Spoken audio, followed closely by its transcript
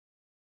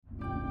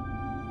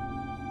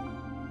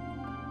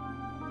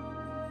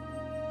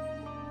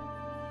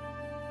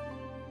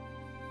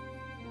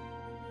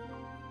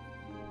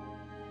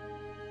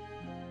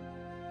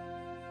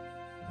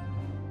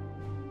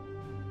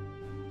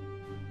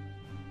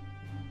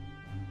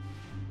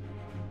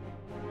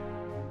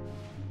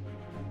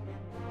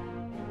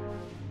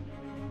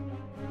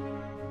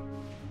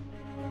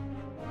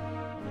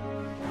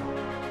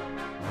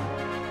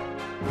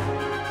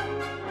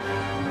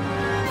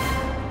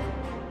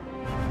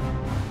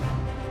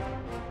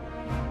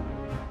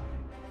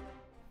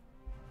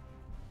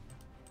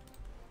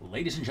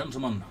Ladies and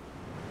gentlemen,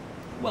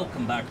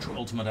 welcome back to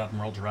Ultimate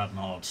Admiral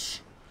Dreadnoughts.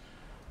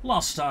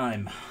 Last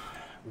time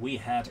we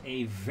had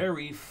a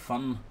very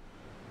fun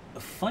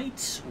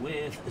fight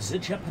with the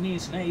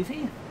Japanese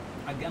Navy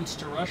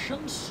against the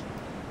Russians,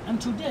 and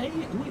today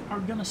we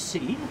are gonna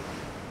see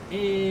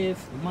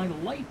if my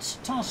light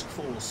task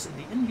force in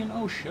the Indian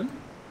Ocean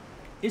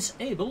is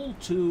able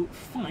to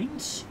find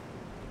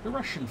the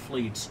Russian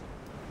fleet.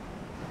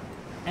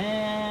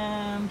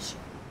 And,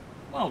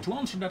 well, to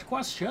answer that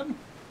question,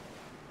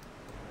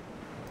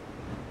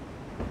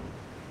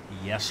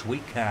 yes we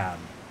can.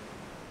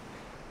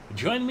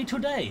 Join me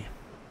today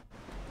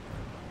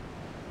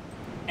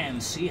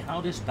and see how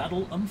this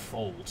battle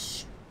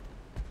unfolds.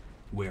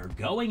 We're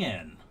going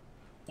in,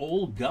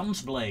 all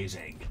guns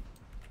blazing.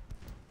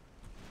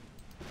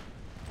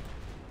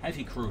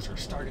 Heavy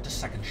cruisers target the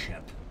second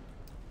ship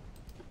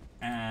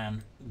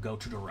and go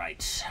to the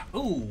right.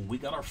 Ooh, we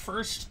got our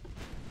first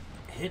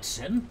hits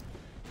in.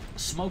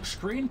 Smoke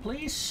screen,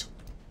 please.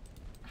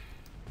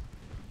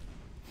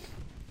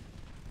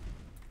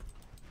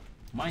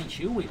 Mind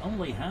you, we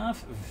only have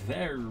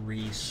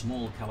very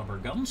small caliber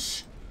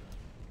guns.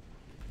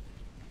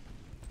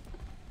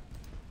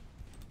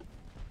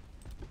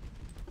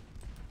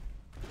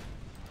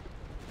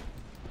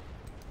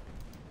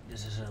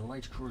 This is a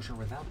light cruiser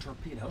without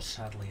torpedoes,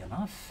 sadly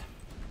enough.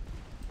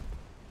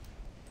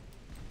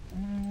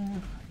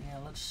 Yeah,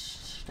 let's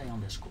stay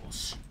on this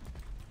course.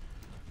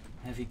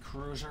 Heavy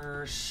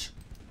cruisers.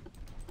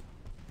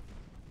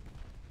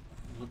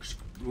 Looks...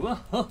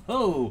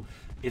 Whoa!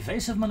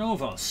 Evasive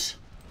maneuvers.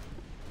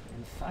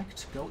 In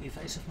fact, go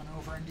evasive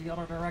maneuver in the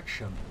other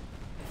direction.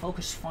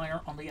 Focus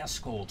fire on the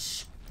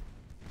escorts.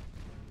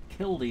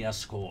 Kill the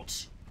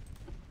escorts.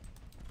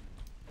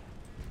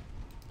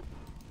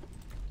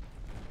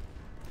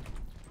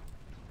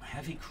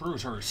 Heavy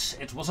cruisers.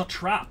 It was a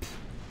trap.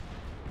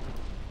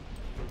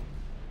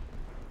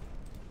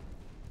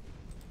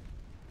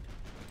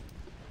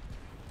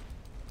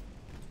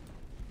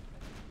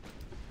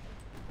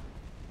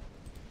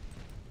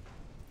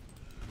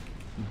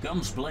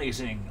 Guns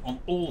blazing on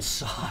all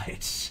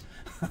sides.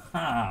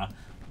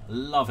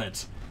 Love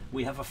it.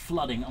 We have a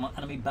flooding on an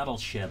enemy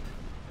battleship.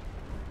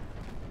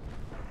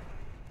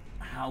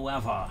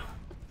 However,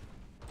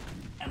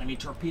 enemy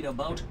torpedo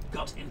boat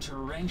got into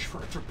range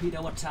for a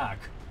torpedo attack.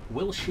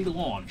 Will she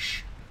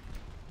launch?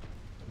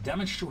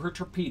 Damage to her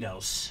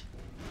torpedoes,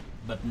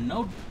 but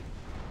no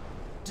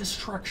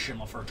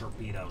destruction of her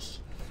torpedoes.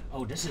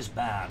 Oh, this is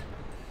bad.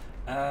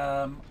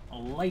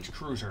 Light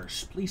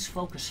cruisers, please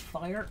focus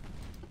fire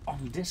on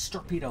this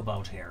torpedo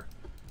boat here.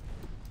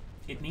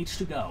 It needs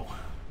to go.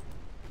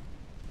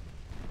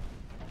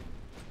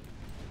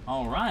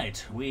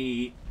 Alright,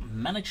 we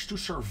managed to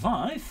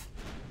survive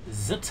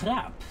the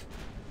trap.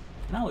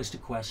 Now is the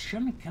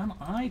question, can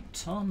I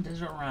turn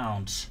this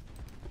around?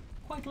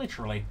 Quite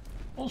literally.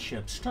 All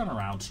ships, turn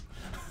around.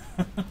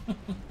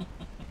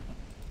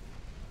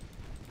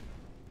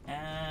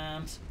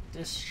 And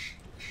this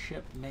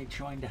ship may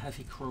join the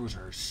heavy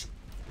cruisers.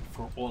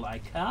 For all I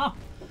care,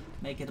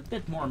 make it a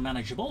bit more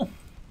manageable.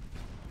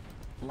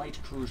 Light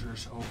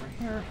cruisers over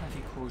here,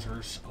 heavy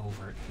cruisers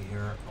over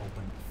here,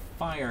 open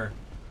fire.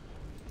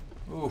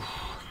 Oof,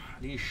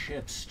 these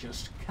ships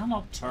just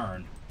cannot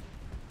turn.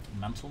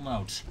 Mental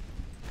note.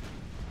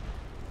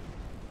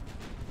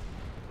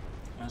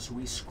 As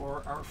we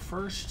score our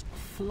first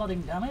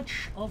flooding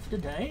damage of the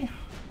day.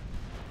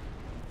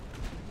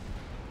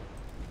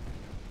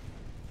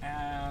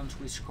 And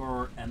we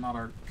score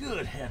another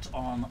good hit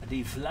on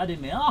the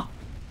Vladimir.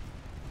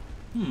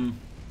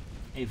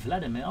 A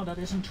Vladimir that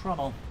is in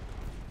trouble.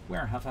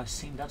 Where have I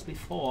seen that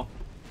before?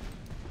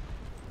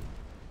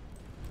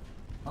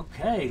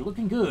 Okay,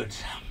 looking good.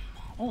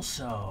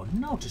 Also,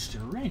 notice the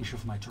range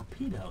of my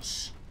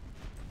torpedoes.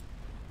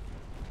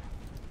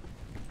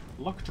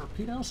 Lock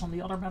torpedoes on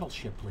the other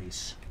battleship,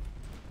 please.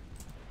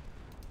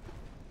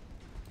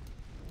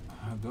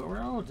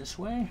 Goro, this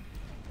way.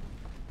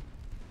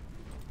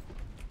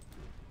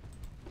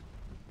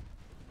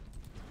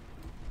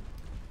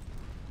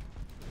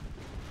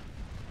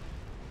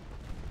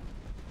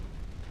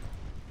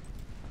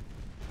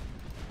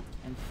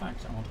 In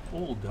fact, I want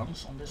all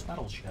guns on this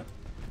battleship.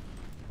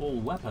 All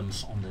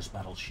weapons on this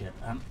battleship.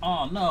 And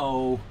oh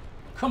no!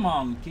 Come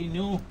on,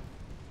 Kinu!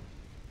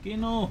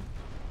 Kinu!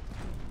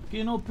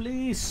 Kinu,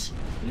 please!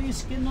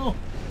 Please, Kinu!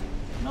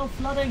 No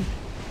flooding!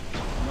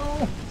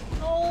 No!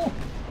 No!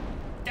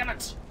 Damn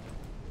it!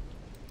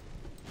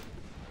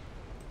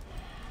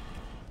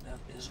 That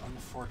is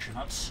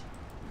unfortunate.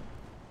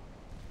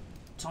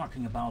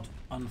 Talking about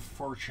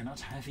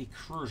unfortunate, heavy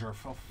cruiser,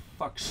 for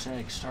fuck's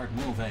sake, start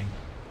moving.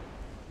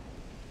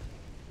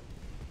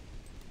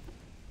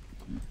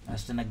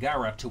 As the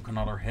Nagara took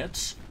another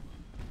hit,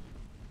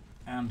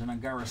 and the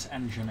Nagara's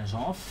engine is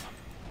off.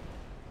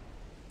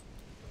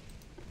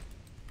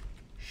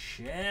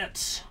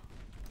 Shit!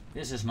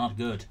 This is not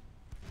good.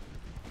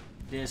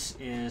 This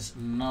is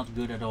not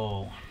good at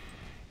all.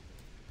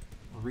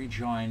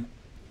 Rejoin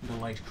the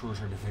light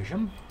cruiser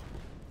division.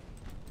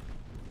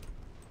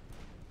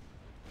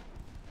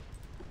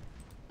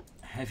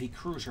 heavy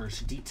cruisers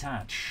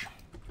detach.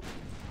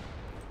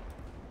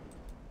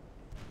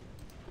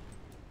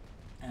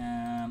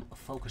 And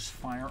focus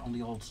fire on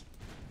the old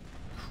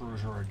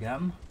cruiser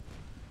again.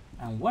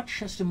 And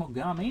watch as the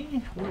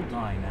Mogami will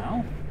die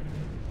now.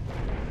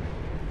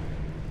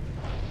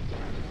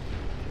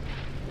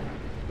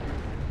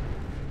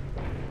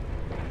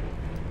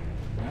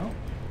 No,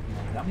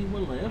 Mogami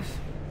will live.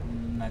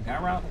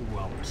 Nagara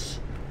won't.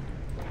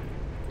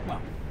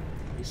 Well,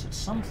 at least it's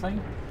something.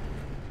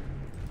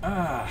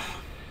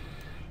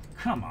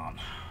 Come on.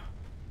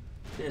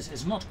 This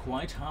is not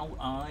quite how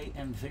I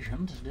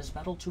envisioned this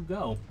battle to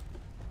go.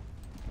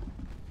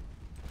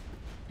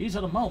 These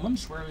are the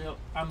moments where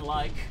I'm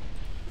like,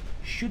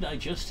 should I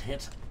just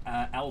hit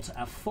Alt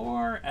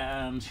F4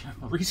 and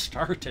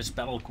restart this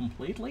battle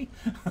completely?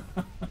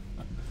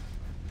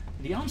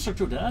 The answer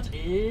to that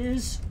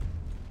is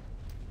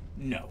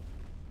no.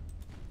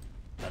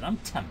 But I'm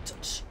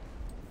tempted.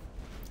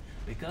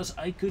 Because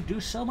I could do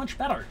so much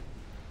better.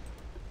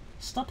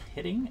 Stop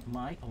hitting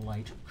my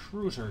light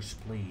cruisers,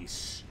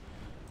 please.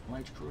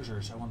 Light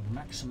cruisers, I want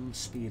maximum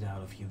speed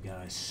out of you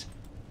guys.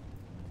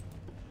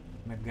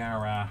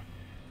 Megara.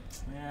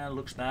 Yeah,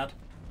 looks bad.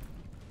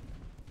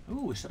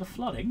 Ooh, is that a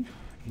flooding?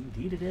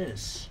 Indeed it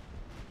is.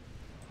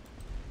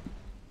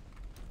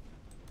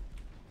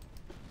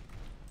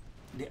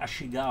 The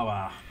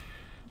Ashigawa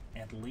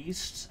at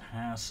least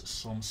has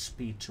some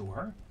speed to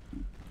her.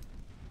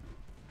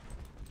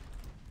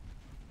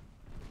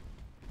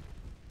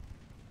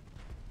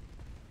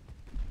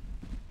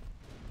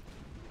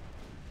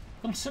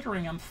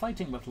 Considering I'm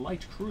fighting with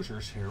light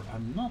cruisers here,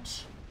 I'm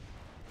not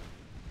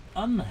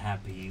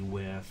unhappy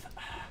with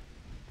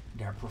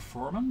their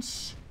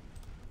performance.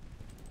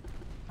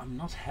 I'm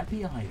not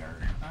happy either.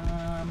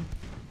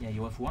 Yeah,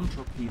 you have one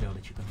torpedo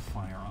that you can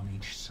fire on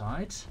each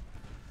side.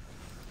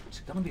 It's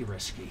gonna be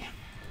risky.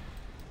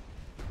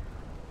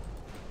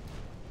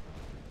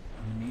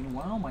 And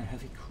meanwhile, my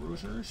heavy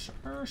cruisers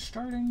are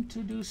starting to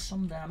do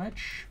some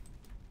damage.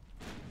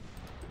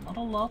 Not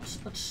a lot,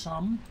 but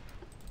some.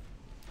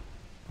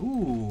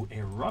 Ooh,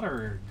 a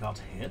rudder got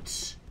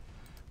hit.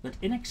 But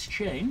in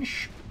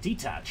exchange,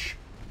 detach.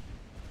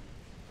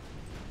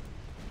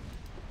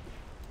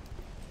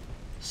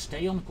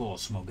 Stay on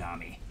course,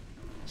 Mogami.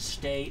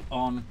 Stay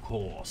on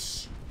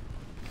course.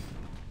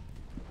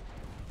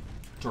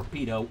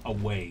 Torpedo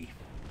away.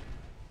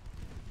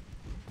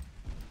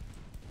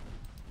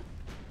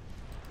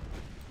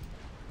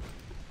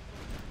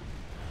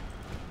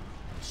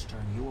 Let's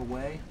turn you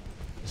away.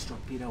 This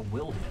torpedo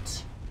will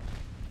hit.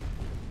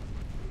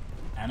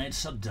 And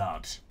it's a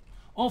dud.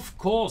 Of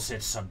course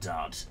it's a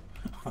dud.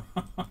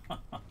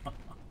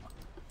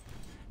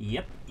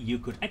 Yep, you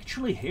could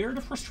actually hear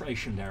the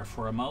frustration there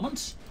for a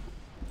moment.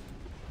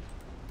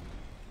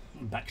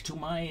 Back to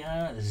my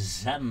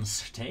zen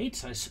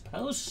state, I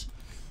suppose.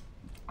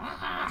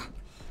 Ah!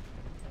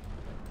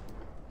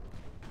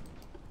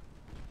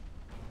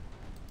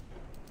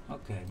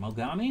 Okay,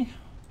 Mogami,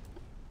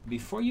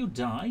 before you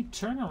die,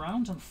 turn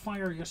around and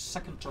fire your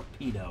second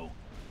torpedo.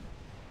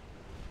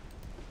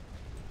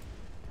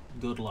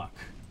 Good luck.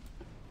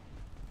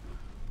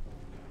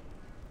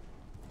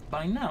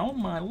 By now,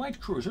 my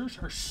light cruisers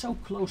are so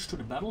close to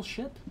the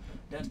battleship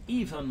that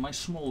even my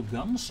small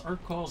guns are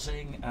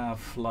causing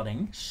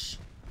floodings.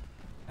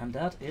 And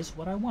that is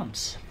what I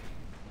want.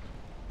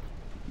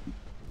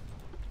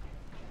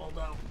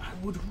 Although, I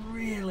would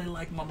really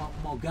like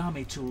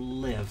Mogami to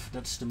live.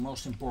 That's the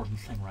most important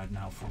thing right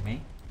now for me.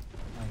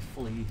 I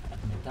fully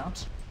admit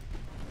that.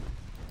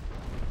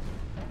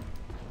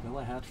 Go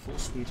ahead, full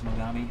speed,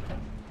 Mogami.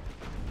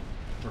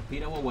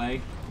 Torpedo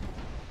away.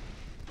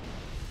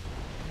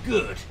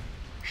 Good.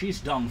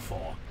 She's done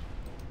for.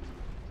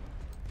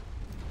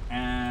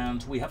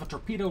 And we have a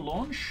torpedo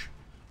launch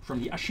from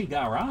the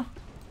Ashigara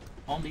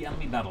on the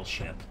enemy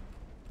battleship.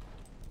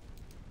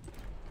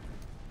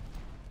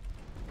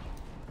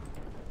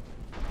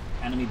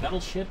 Enemy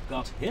battleship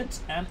got hit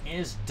and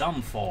is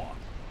done for.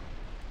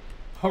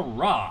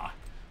 Hurrah!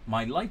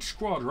 My light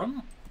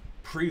squadron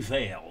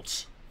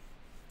prevailed.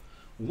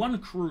 One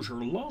cruiser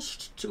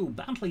lost, 2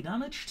 badly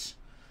damaged,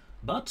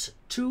 but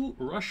 2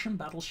 Russian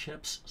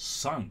battleships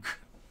sunk.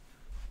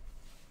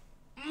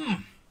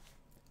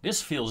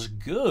 This feels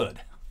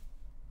good.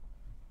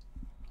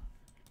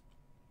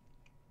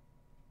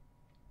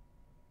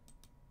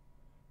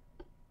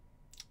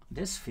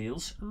 This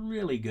feels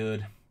really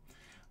good.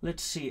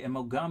 Let's see, a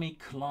Mogami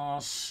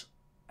class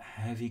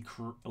heavy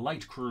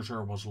light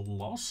cruiser was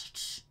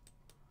lost.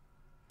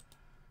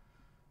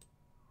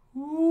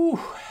 Ooh,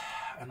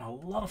 and a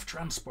lot of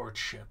transport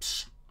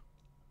ships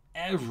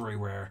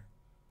everywhere.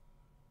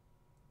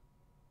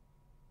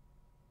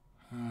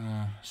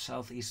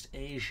 Southeast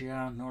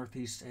Asia,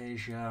 Northeast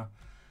Asia,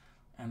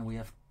 and we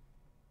have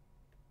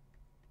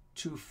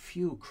too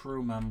few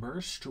crew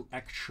members to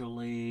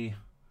actually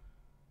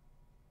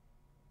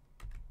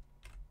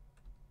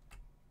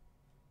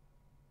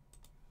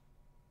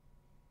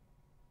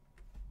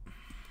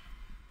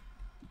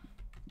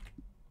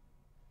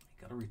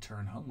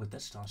return home with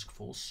this task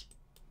force.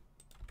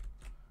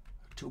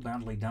 too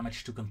badly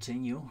damaged to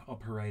continue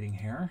operating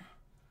here.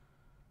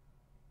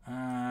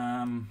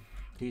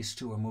 These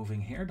two are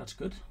moving here. That's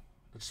good.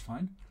 That's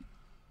fine.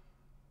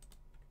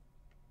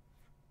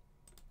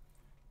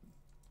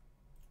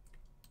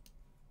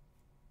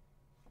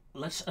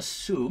 Let's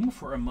assume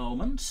for a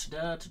moment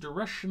that the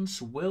Russians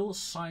will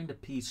sign the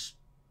peace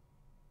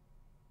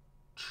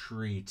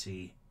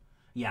treaty.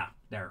 Yeah,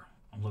 there.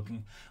 I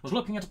was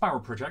looking at the power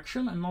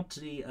projection and not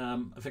the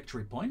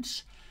victory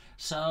points.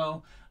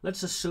 So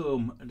let's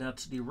assume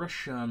that the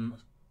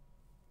Russians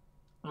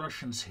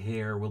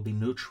here will be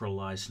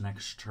neutralized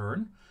next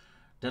turn.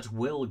 That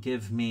will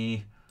give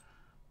me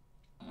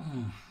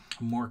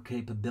more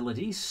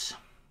capabilities.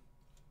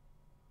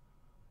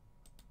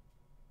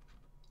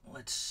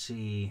 Let's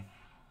see.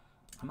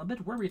 I'm a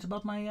bit worried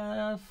about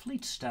my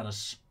fleet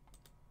status.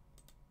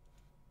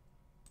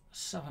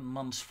 7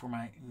 months for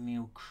my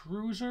new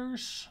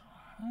cruisers.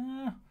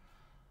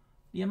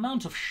 The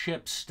amount of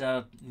ships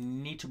that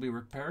need to be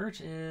repaired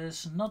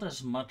is not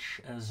as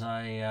much as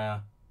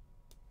I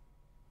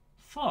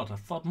thought. I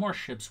thought more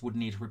ships would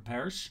need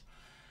repairs.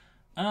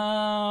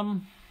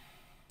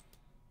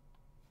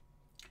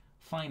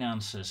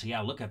 Finances.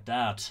 Yeah, look at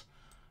that.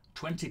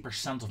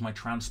 20% of my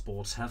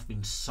transports have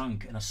been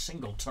sunk in a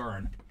single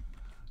turn.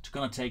 It's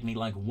gonna take me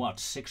like, what,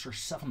 6 or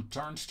 7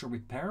 turns to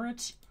repair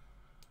it?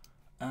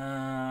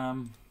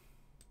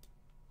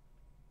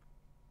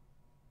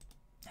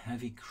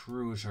 Heavy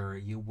cruiser,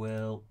 you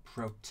will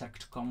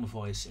protect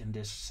convoys in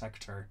this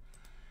sector.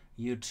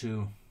 You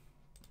two,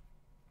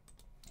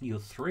 you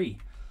three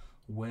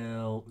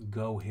will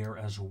go here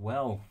as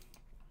well.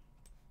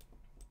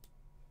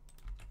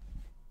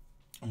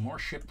 More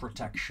ship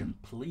protection,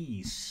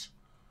 please.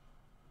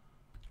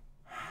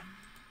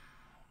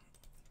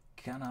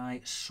 Can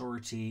I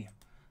sortie?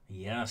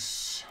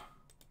 Yes.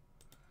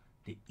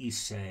 The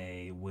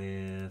Issei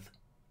with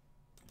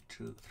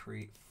 2,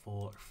 3,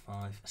 4,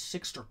 5,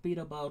 6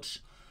 torpedo boats,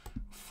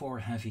 4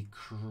 heavy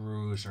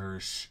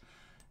cruisers.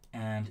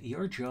 And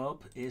your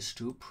job is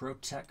to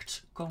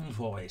protect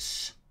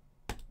convoys.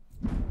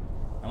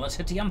 Now let's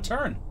hit the end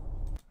turn.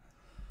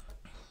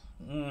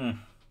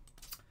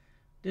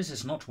 This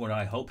is not what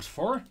I hoped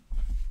for.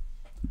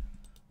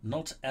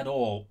 Not at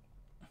all.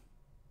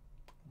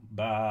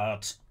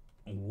 But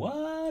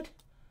what?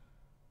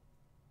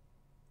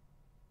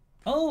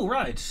 Oh,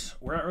 right.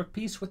 We're at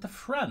peace with the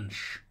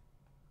French.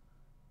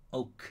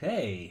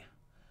 Okay.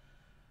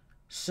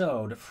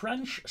 So, the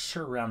French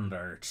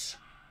surrendered.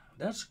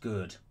 That's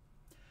good.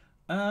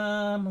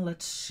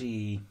 Let's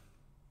see.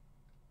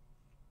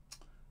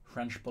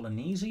 French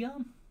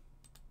Polynesia.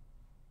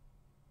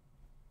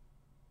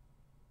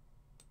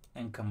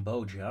 And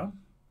Cambodia.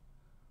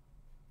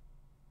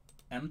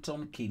 And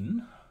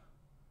Tonkin.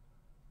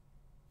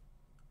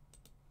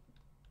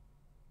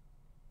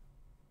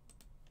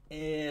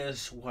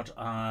 Is what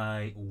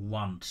I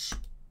want.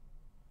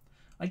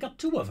 I got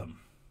 2 of them.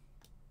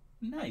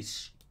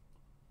 Nice.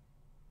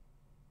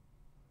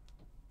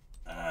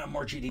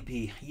 More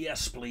GDP.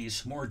 Yes,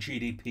 please. More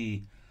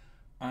GDP.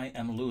 I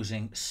am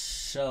losing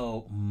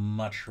so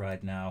much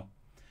right now.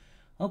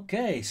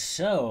 Okay,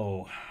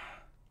 so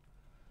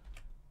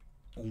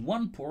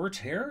 1 port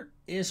here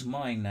is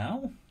mine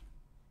now.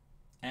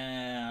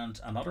 And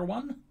another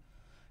one.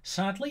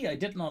 Sadly, I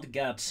did not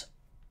get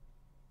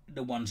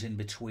the ones in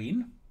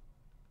between.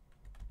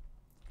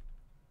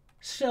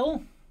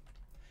 Still,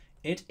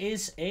 it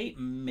is a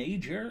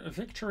major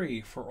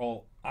victory for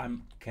all I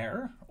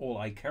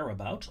care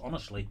about,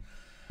 honestly.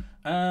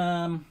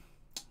 Not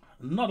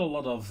a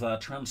lot of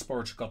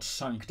transports got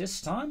sunk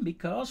this time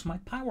because my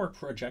power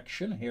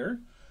projection here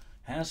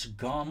has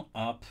gone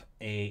up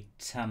a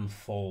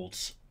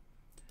 10-fold.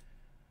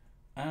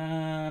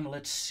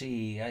 Let's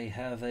see, I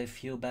have a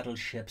few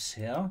battleships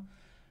here.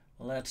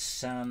 Let's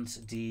send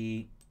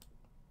the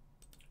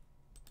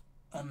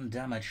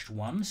undamaged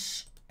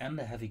ones and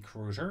the heavy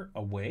cruiser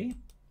away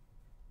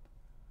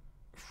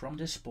from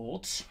this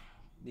port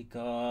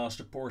because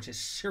the port is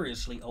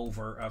seriously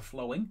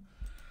overflowing.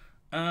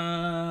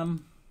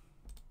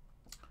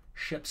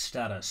 Ship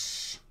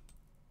status.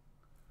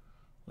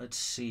 Let's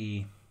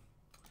see.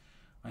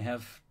 I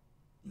have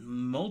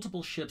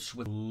multiple ships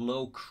with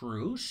low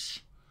cruise.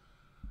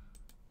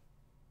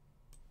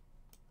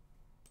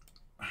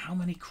 How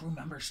many crew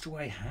members do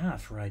I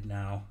have right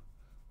now?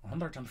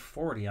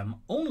 140.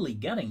 I'm only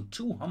getting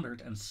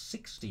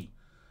 260.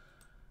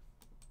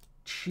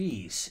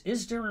 Jeez,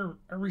 is there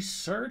a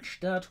research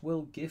that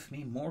will give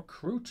me more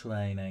crew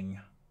training?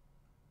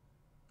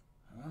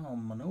 Oh,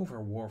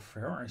 maneuver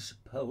warfare, I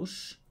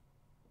suppose.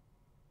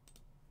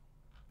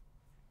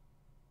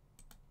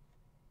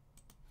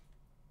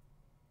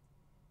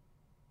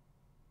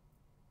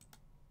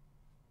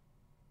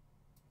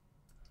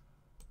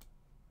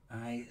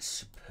 I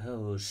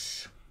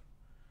suppose.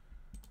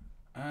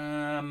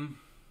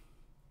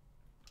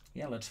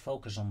 Yeah, let's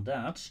focus on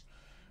that.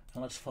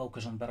 And let's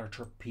focus on better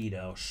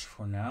torpedoes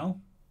for now.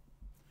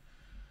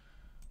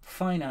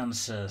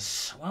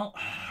 Finances. Well,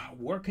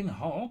 working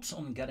hard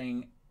on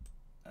getting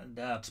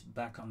that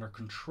back under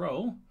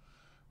control.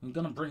 I'm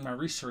gonna bring my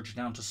research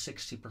down to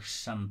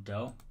 60%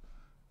 though,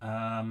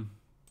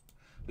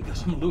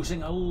 because I'm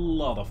losing a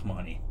lot of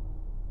money.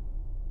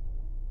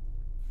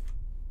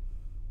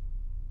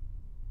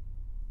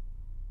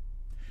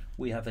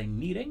 We have a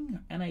meeting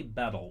and a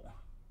battle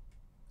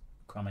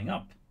coming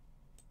up.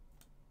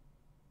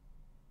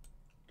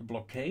 The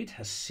blockade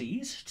has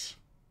ceased,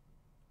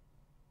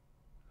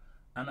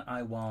 and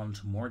I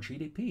want more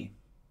GDP.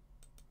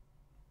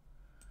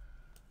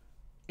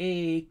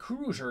 A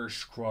cruiser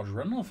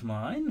squadron of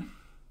mine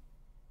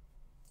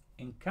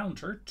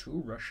encountered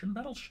 2 Russian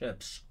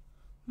battleships.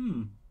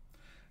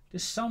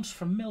 This sounds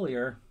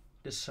familiar,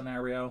 this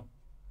scenario.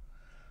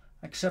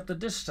 Except that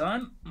this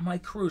time my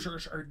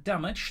cruisers are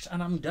damaged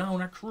and I'm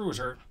down a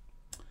cruiser.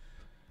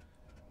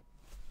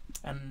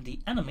 And the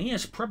enemy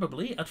is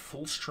probably at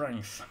full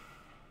strength.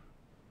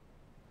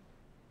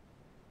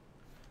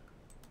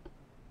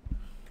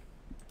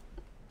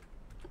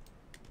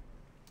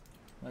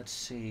 Let's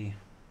see.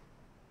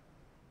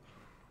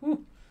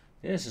 Whew.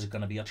 This is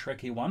going to be a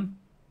tricky one.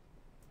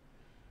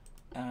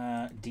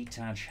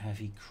 Detach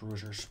heavy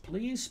cruisers,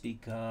 please,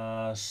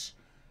 because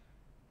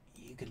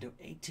you can do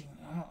 18.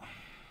 Oh.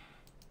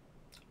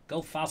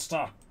 Go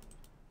faster.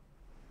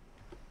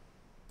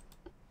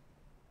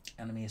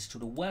 Enemy is to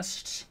the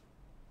west.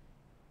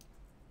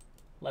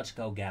 Let's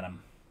go get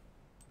him.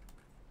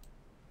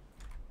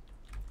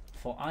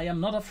 For I am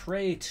not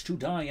afraid to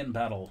die in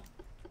battle.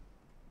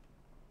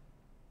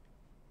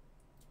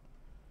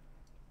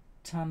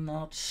 10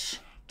 knots,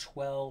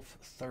 12,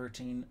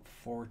 13,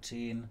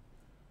 14,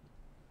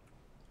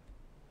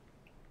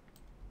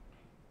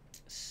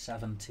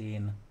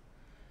 17.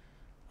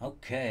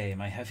 Okay,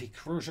 my heavy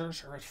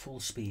cruisers are at full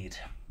speed.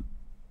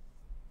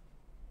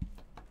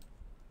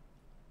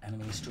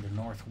 Enemies to the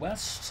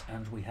northwest,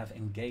 and we have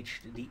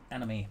engaged the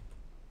enemy.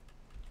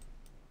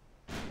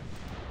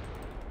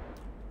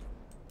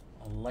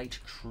 Light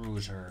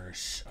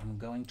cruisers. I'm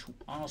going to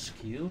ask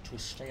you to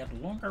stay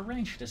at longer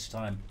range this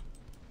time.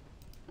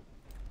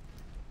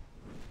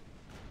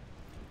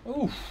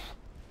 Oof.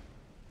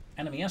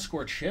 Enemy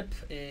escort ship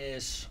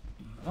is,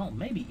 well,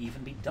 maybe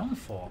even be done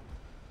for.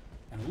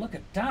 And look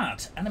at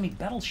that! Enemy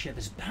battleship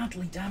is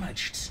badly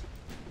damaged.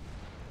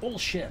 All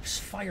ships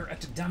fire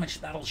at the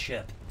damaged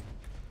battleship.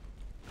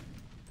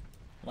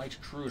 Light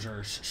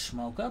cruisers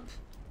smoke up.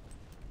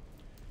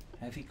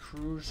 Heavy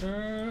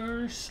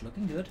cruisers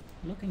looking good,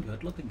 looking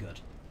good, looking good.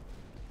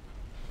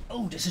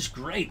 Oh, this is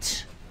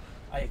great!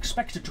 I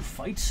expected to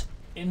fight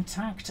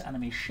intact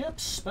enemy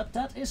ships, but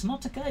that is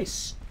not the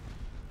case.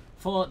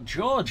 For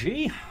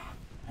Georgie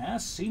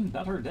has seen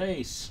better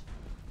days.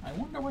 I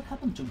wonder what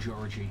happened to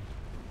Georgie.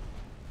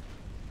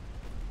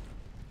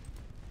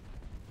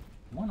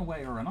 One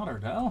way or another,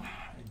 though,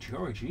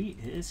 Georgie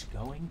is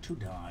going to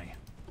die.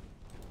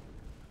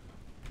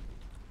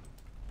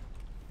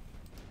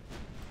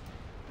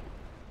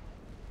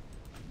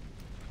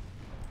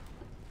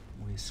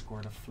 We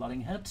scored a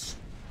flooding hit.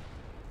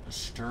 The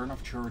stern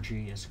of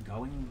Georgie is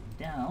going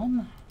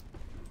down.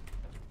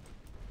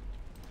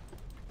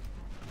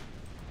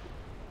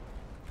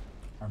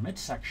 Our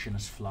midsection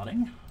is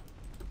flooding.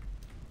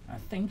 I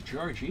think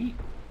Georgie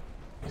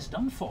is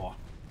done for.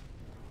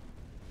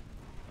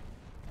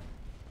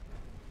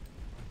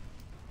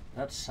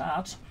 That's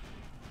sad.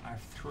 I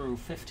threw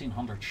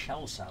 1,500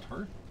 shells at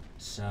her,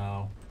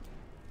 so...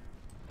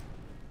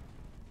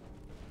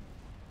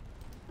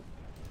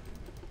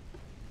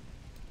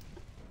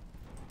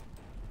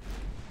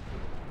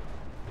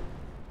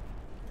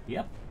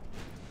 Yep.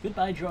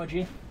 Goodbye,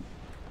 Georgie.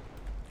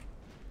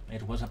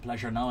 It was a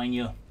pleasure knowing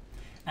you.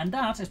 And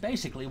that is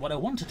basically what I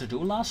wanted to do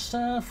last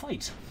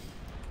fight.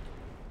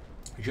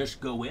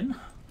 Just go in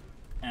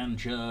and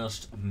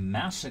just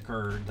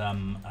massacre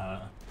them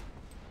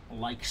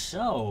like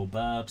so,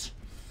 but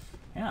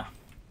yeah.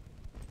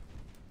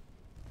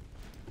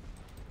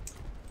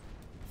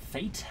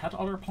 Fate had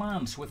other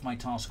plans with my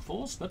task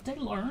force, but they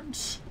learned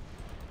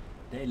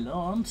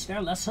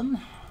their lesson.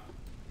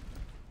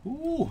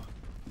 Ooh,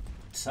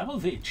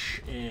 Savovich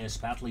is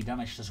badly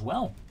damaged as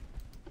well.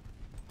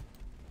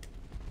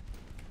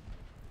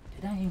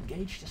 Did I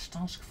engage this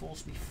task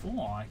force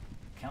before? I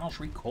cannot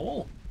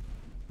recall.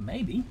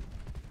 Maybe.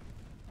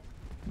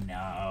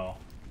 No.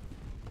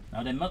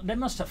 No, they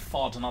must have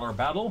fought another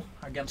battle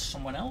against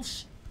someone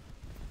else.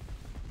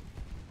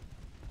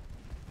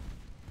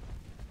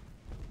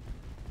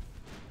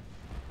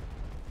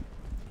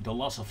 The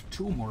loss of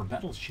 2 more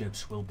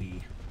battleships will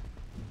be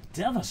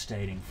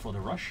devastating for the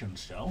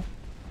Russians, though.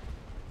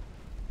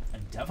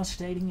 And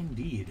devastating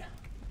indeed.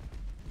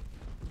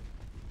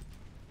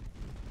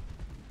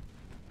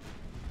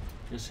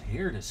 Just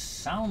hear the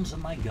sounds of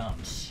my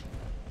guns.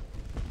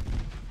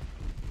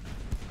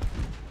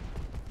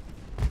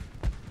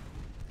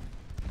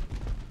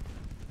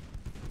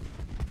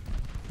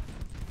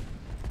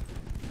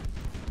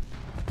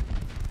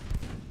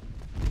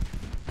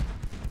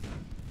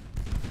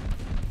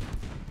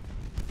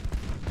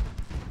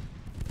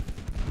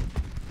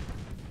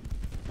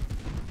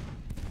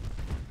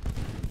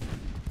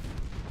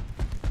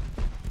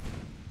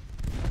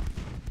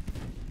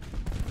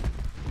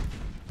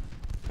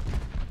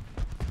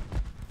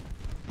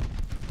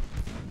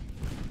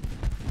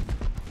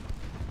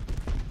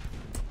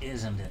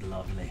 Isn't it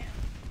lovely?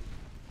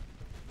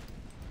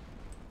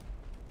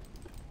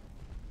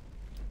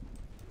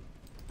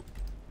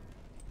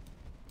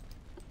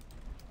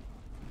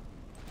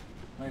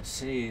 Let's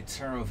see,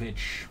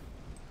 Tsarovich.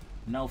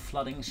 No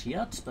floodings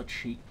yet, but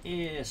she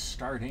is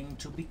starting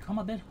to become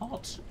a bit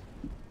hot.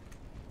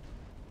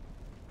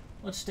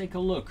 Let's take a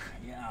look.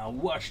 Yeah,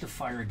 watch the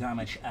fire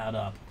damage add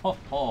up. Ho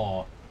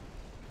ho!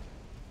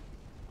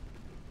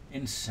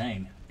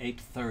 Insane.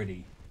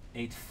 830,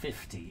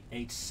 850,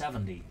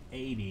 870,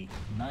 80,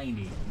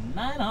 90,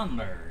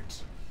 900.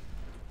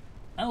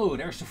 Oh,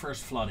 there's the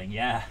first flooding.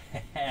 Yeah,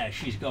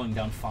 she's going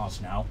down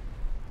fast now.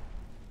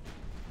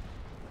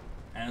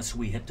 As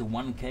we hit the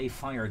 1k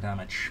fire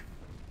damage.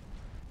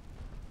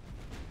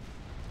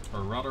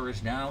 Her rudder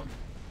is down.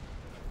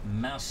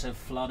 Massive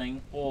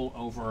flooding all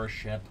over her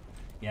ship.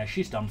 Yeah,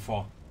 she's done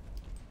for.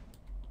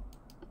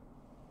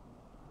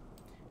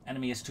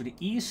 Enemy is to the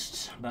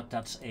east, but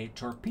that's a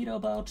torpedo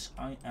boat.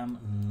 I am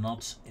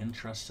not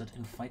interested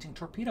in fighting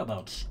torpedo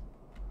boats.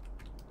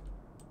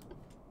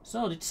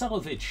 So, the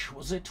Tsarovich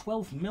was a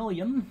 12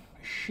 million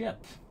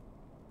ship.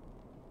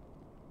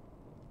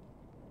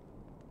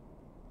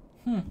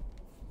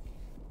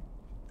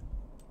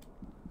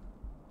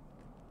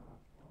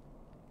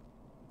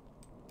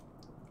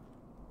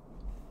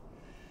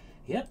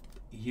 Yep,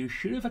 you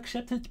should have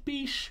accepted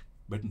peace,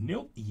 but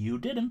no, you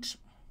didn't.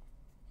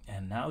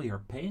 And now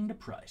you're paying the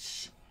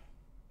price.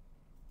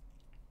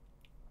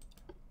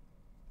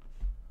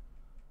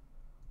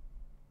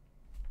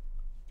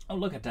 Oh,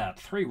 look at that.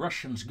 3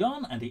 Russians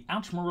gone and the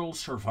admiral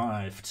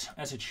survived,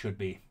 as it should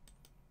be.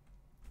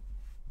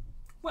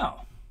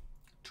 Well,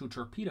 2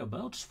 torpedo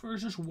boats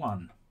versus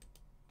 1.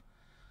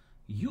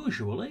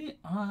 Usually,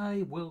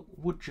 I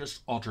would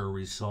just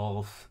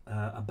auto-resolve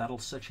a battle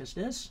such as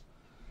this.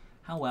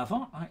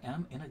 However, I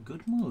am in a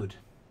good mood.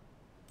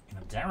 In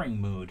a daring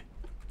mood.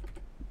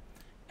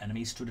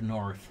 Enemies to the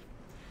north.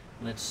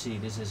 Let's see,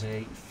 this is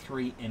a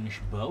 3-inch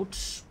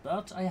boat,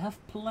 but I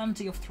have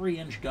plenty of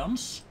 3-inch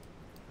guns.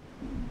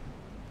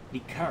 The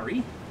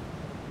Kari.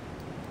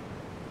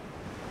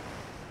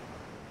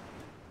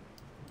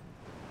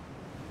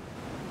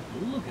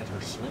 Look at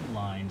her slim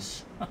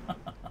lines.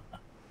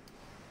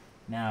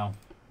 Now,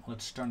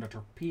 let's turn the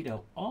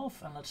torpedo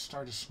off and let's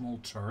start a small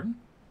turn.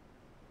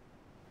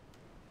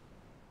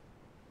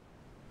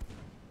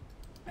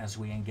 As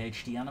we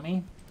engage the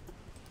enemy.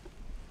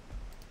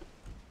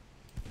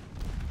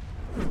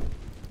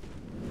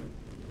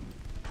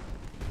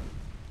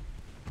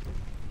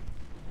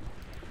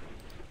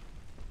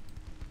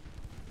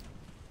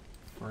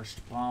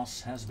 First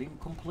pass has been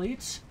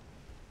complete.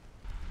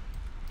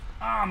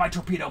 Ah, my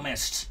torpedo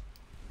missed.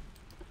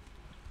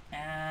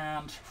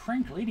 And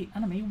frankly, the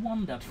enemy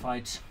won that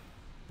fight.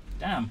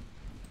 Damn.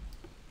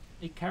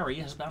 The Kari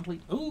has badly...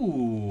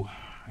 Ooh,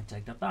 I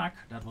take that back.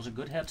 That was a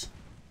good hit.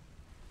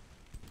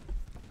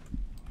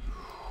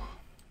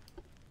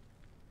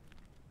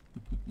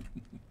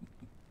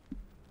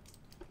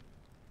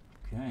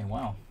 Okay,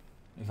 well,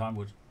 if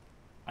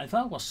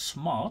I was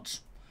smart,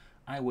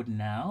 I would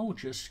now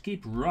just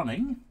keep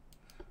running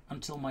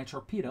until my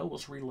torpedo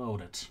was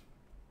reloaded.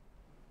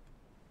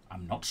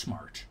 I'm not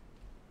smart.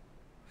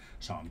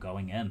 So I'm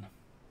going in.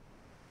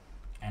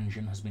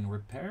 Engine has been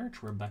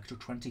repaired. We're back to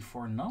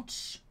 24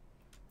 knots.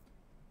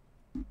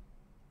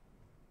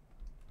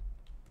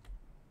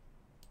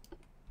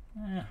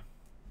 A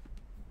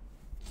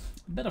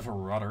bit of a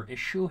rudder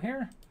issue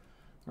here.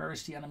 Where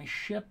is the enemy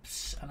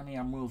ships? Enemy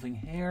are moving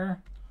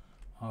here.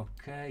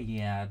 Okay,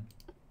 yeah.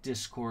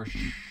 This course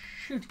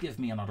should give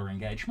me another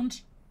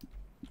engagement.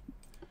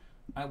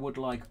 I would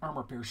like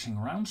armor-piercing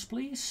rounds,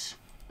 please.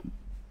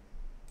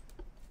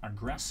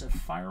 Aggressive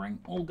firing,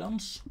 all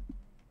guns.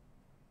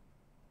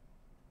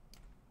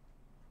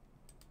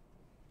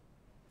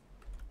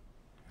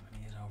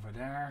 Enemy is over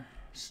there.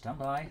 Stand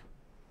by.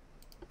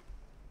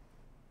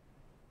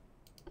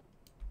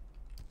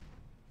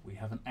 We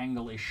have an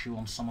angle issue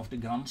on some of the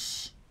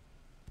guns.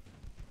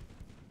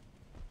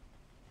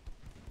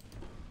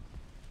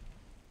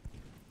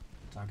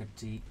 Target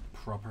the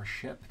proper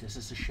ship. This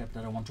is the ship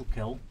that I want to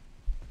kill.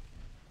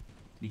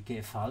 Be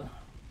careful.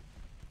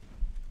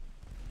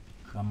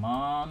 Come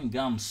on,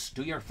 guns,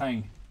 do your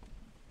thing.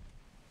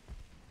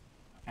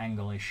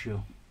 Angle issue.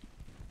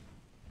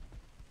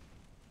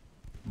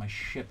 My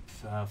ship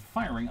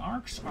firing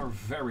arcs are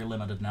very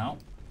limited now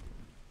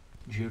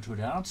due to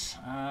that,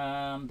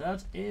 and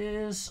that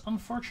is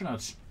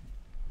unfortunate.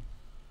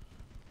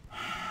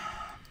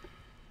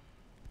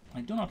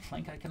 I do not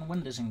think I can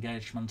win this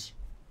engagement.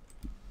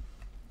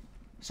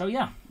 So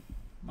yeah,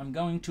 I'm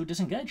going to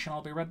disengage and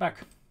I'll be right back.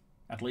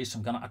 At least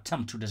I'm gonna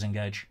attempt to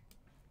disengage.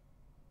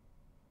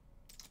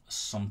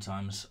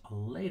 Sometimes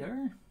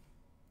later.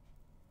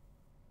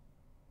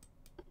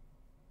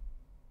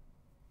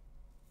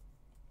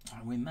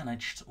 We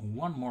managed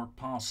one more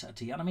pass at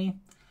the enemy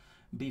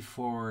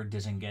before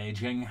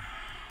disengaging.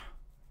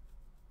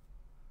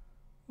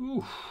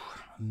 Ooh,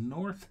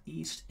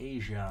 Northeast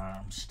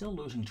Asia. I'm still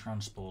losing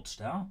transports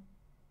there.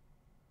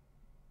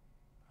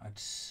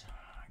 It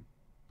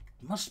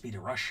must be the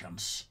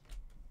Russians.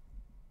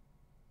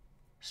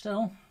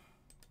 Still,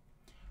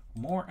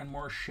 more and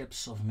more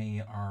ships of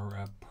me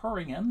are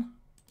pouring in.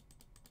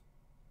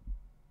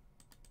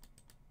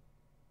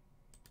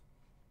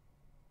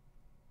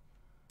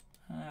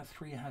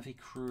 Three heavy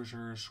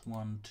cruisers,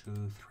 1,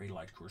 2, 3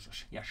 light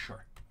cruisers. Yeah,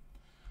 sure.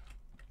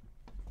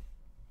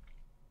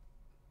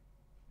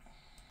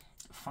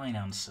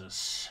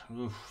 Finances.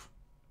 Oof.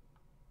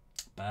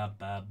 Bad,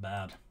 bad,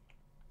 bad.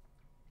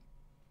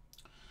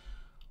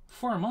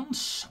 4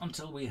 months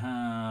until we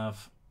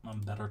have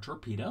better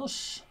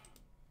torpedoes.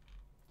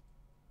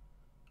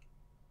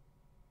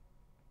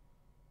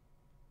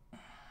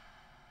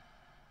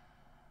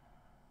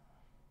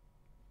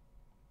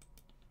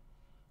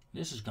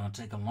 This is going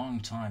to take a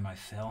long time, I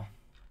feel.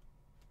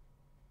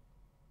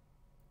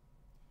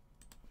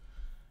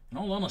 In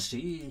all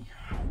honesty,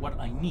 what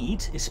I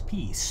need is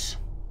peace.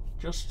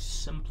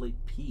 Just simply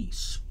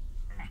peace.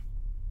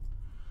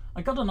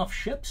 I got enough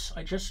ships,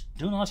 I just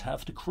do not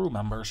have the crew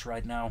members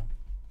right now.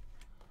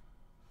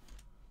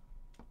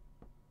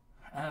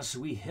 As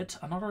we hit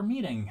another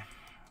meeting,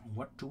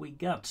 what do we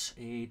get?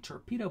 A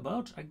torpedo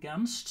boat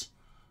against...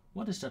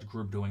 What is that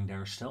group doing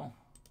there still?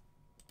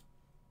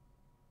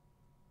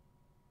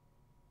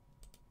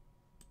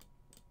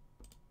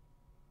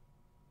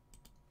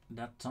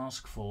 That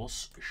task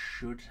force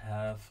should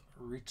have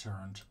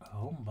returned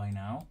home by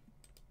now.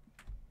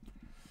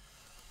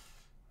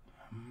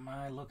 Am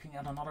I looking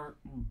at another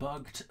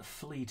bugged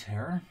fleet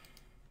here?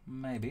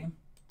 Maybe.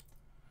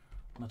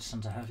 Let's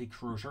send a heavy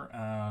cruiser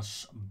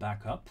as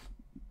backup.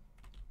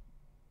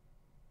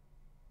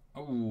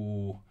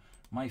 Oh,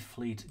 my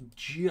fleet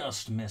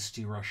just missed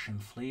the Russian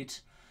fleet.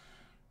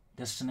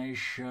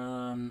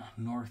 Destination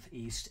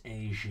Northeast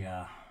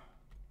Asia.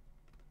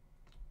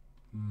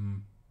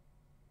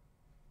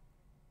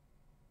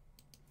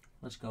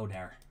 Let's go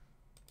there.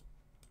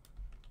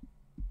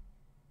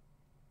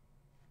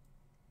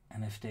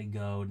 And if they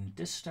go in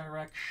this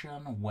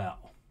direction,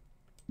 well,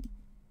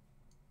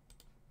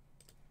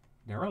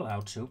 they're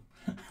allowed to.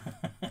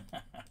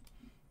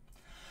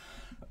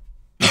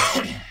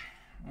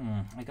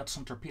 I got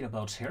some torpedo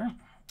boats here.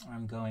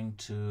 I'm going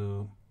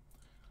to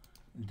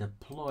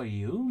deploy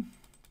you.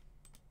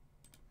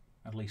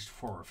 At least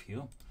 4 of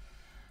you.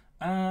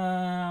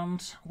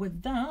 And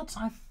with that,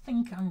 I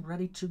think I'm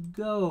ready to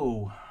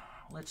go.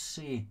 Let's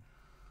see.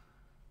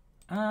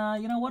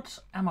 You know what?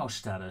 Ammo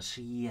status.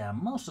 Yeah,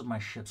 most of my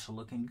ships are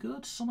looking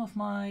good. Some of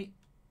my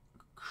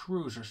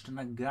cruisers, the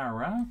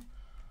Nagara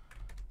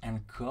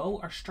and co,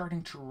 are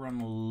starting to run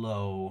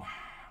low.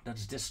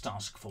 That's this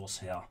task force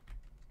here.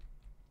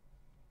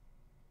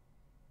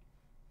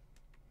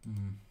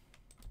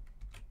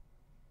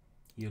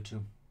 You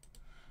two,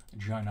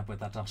 join up with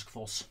that task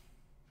force.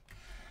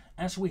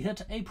 As we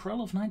hit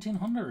April of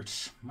 1900,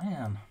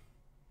 man.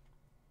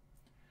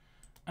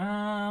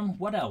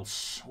 What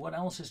else? What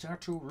else is there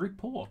to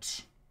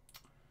report?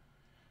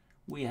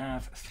 We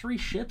have 3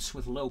 ships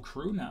with low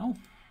crew now.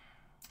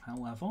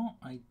 However,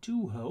 I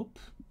do hope...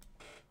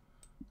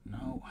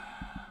 No.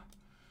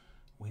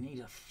 We need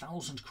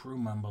 1,000 crew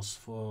members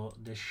for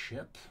this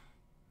ship.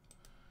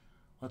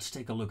 Let's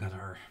take a look at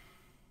her.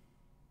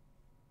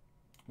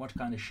 What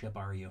kind of ship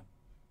are you?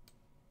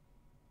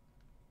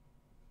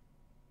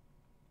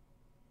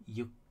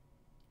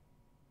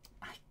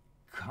 I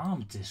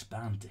can't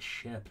disband this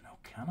ship, now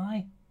can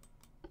I?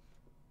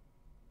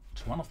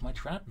 It's one of my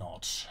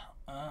dreadnoughts.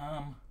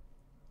 Oh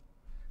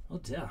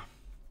dear.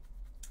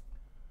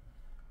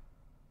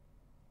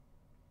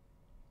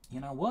 You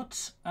know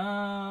what?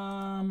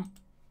 I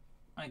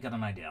got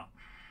an idea.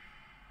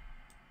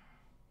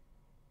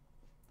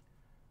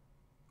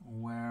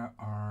 Where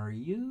are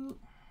you?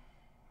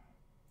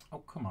 Oh,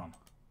 come on.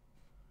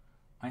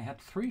 I had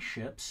 3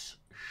 ships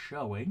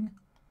showing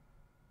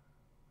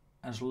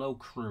as low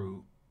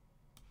crew.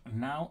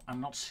 Now I'm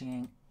not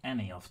seeing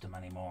any of them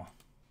anymore.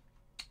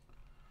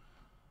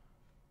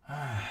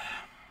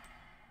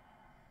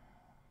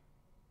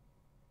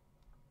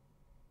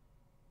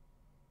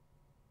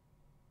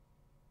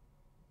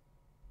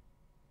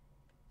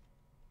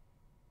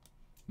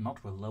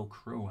 Not with low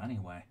crew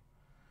anyway.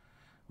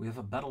 We have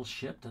a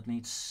battleship that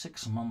needs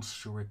 6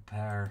 months to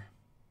repair.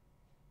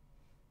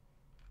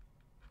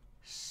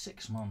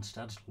 6 months,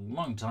 that's a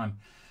long time.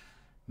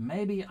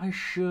 Maybe I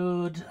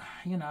should,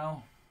 you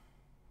know...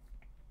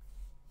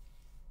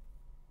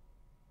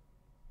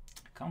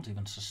 I can't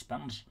even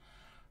suspend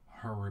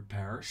her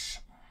repairs.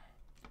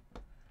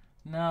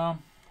 No.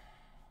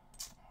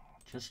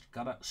 Just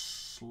gotta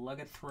slug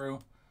it through,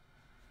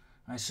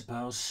 I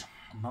suppose.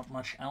 Not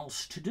much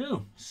else to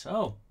do.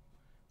 So,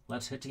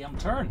 let's hit the end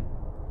turn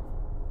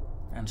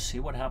and see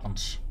what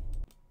happens.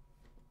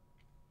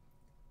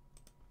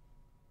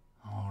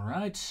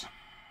 Alright.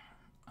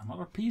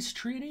 Another peace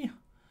treaty?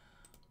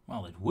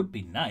 Well, it would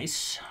be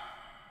nice.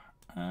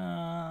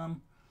 Yeah.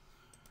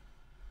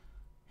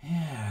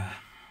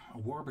 A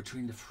war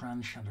between the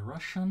French and the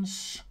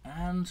Russians.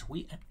 And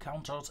we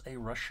encountered a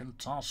Russian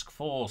task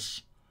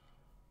force.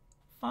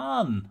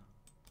 Fun!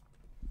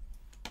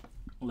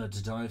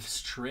 Let's dive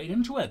straight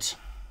into it.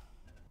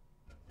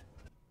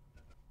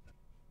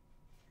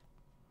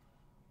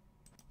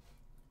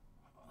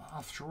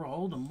 After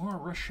all, the more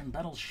Russian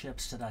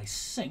battleships that I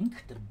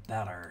sink, the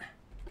better.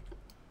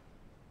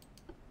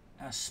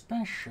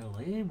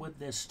 Especially with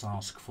this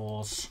task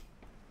force.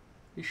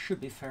 This should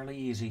be fairly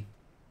easy.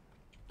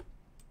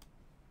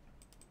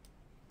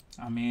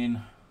 I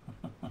mean...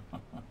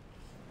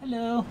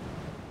 Hello!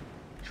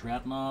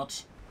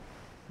 Dreadnought,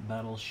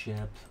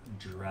 battleship,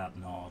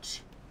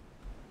 dreadnought.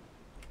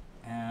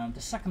 And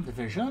the second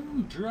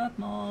division,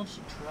 dreadnought,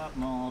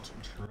 dreadnought,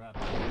 dreadnought.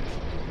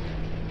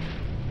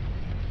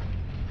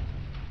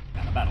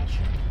 And a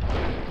battleship.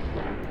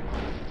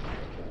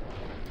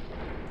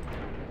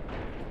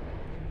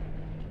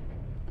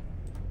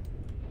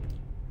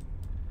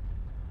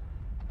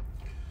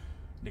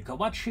 The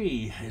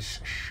Kawachi is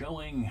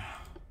showing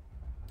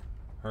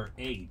her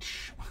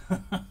age.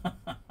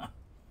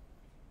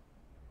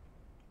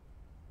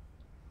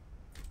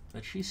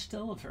 But she's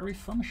still a very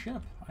fun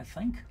ship, I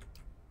think.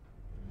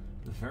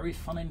 Very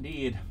fun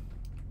indeed.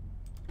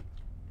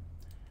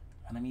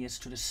 Enemy is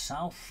to the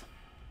south.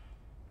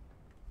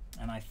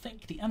 And I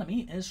think the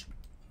enemy is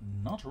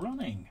not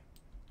running.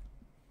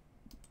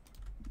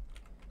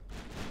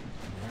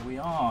 There we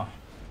are.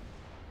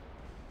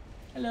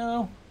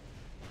 Hello.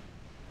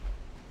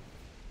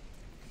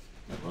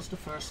 That was the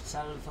first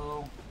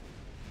salvo.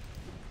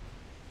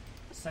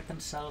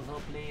 Second salvo,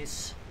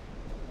 please.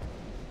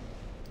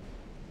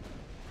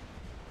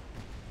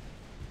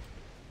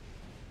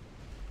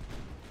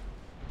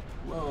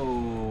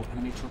 Whoa,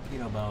 enemy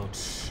torpedo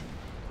boats.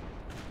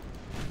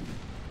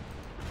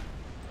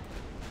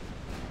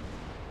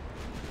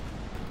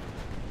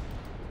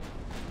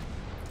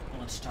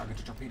 Let's target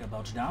the torpedo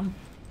boats down.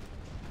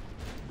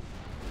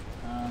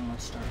 And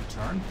let's start a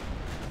turn.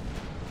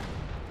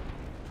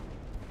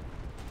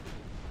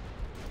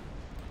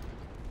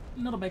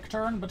 Not a big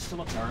turn, but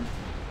still a turn.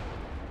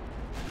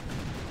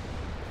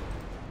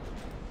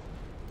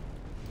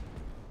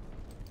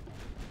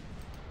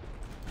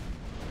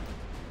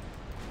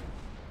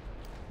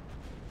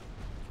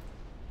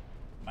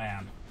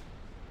 Man,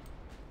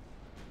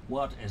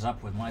 what is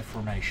up with my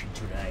formation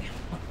today?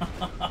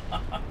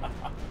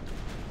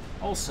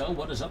 Also,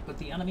 what is up with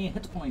the enemy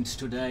hit points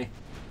today?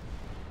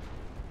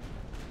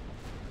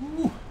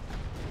 Ooh.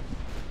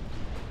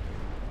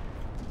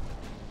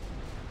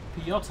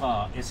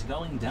 Piotr is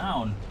going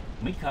down.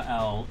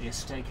 Mikhail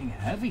is taking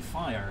heavy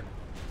fire.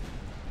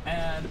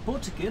 And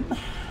Potikin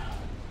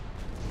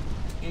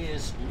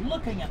is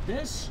looking at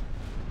this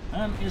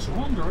and is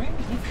wondering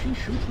if she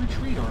should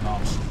retreat or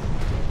not.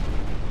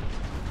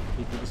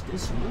 Because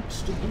this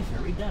looks to be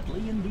very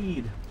deadly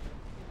indeed.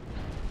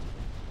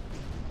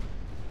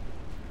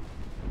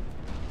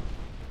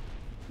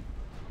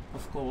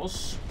 Of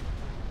course,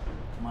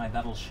 my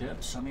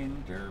battleships, I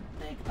mean, they're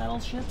big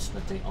battleships,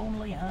 but they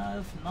only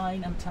have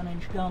 9 and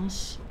 10-inch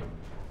guns.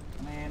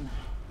 I mean,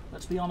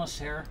 let's be honest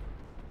here.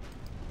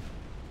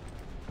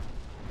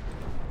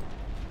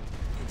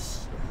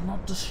 It's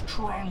not the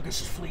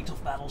strongest fleet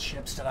of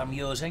battleships that I'm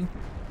using.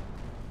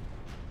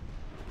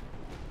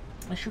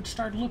 I should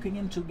start looking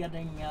into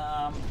getting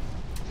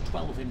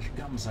 12-inch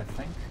guns, I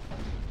think.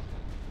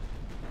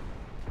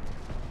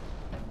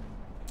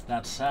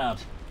 That's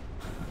sad.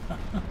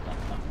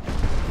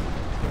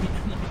 The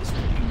enemy is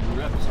being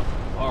ripped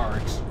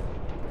apart.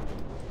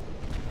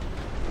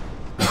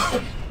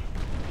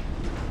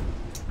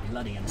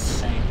 Bloody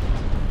insane.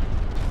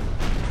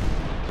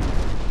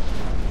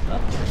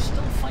 But they're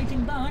still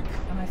fighting back,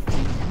 and I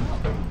think... no,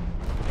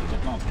 they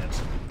did not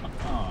hit.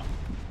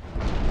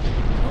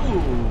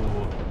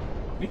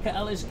 Ooh!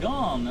 Mikhail is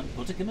gone, and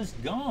Potikin is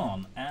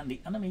gone, and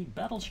the enemy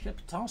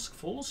battleship task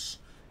force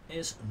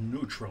is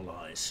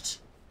neutralized.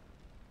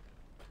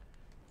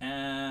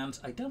 And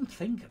I don't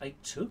think I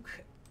took,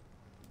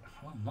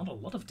 well, not a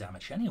lot of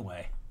damage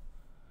anyway.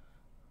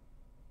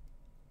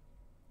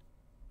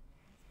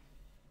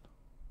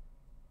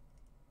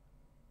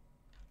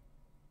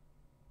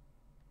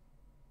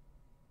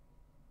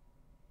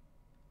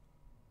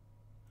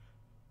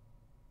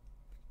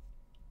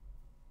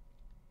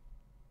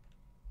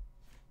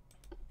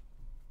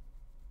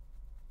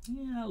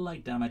 Yeah,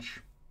 light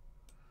damage.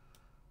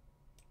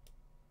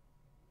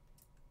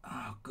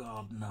 Oh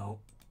god, no.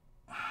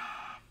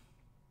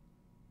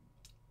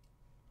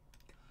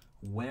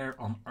 Where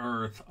on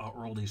earth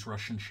are all these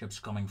Russian ships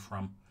coming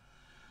from?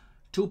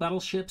 2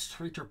 battleships,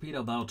 3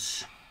 torpedo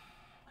boats.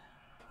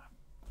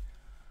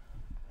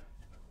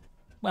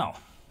 Well,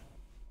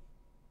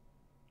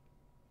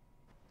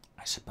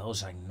 I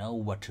suppose I know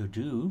what to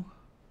do,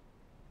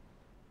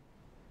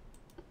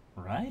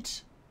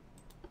 right?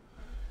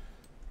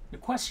 The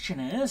question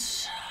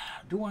is,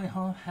 do I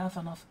have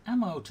enough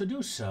ammo to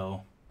do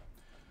so?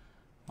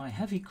 My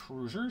heavy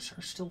cruisers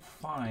are still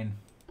fine.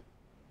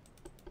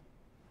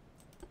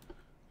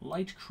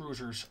 Light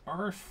cruisers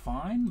are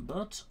fine,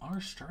 but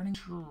are starting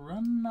to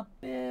run a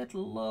bit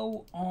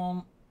low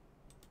on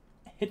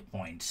hit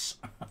points.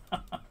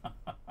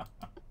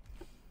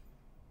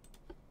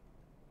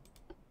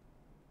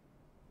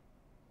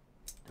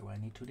 Do I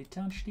need to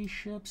detach these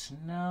ships?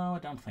 No, I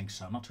don't think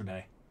so. Not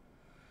today.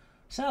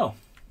 So,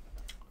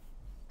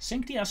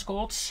 sink the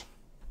escorts.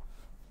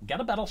 get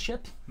a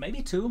battleship,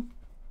 maybe 2,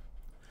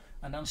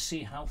 and then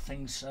see how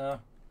things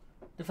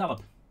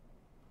develop.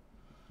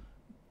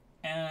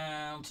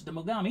 And the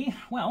Mogami,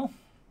 well,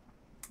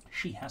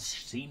 she has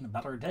seen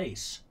better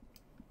days.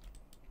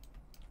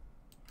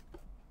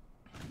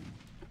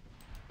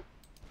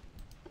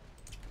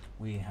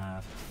 We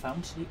have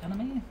found the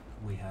enemy,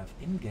 we have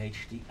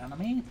engaged the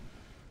enemy,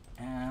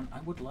 and I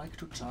would like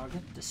to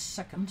target the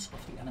second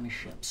of the enemy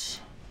ships.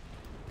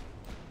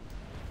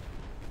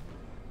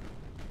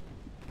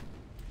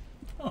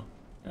 Oh,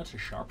 that's a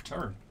sharp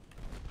turn.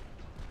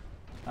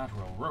 That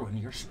will ruin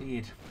your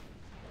speed.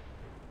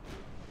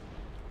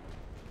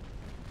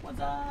 What's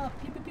up?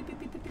 Pew, pew, pew, pew,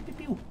 pew, pew, pew,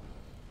 pew.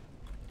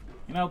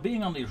 You know,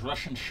 being on these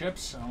Russian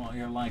ships,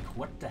 you're like,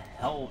 what the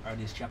hell are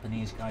these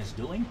Japanese guys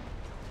doing?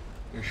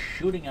 They're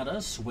shooting at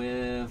us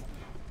with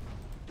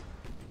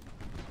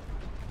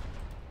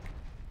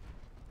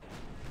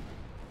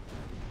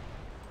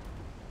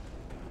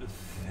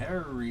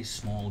very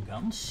small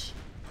guns.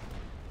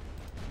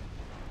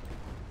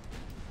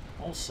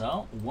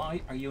 Also,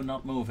 why are you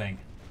not moving?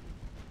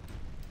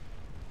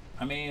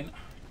 I mean,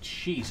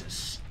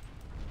 Jesus.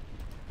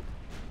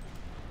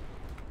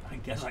 I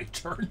guess I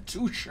turned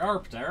too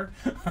sharp there.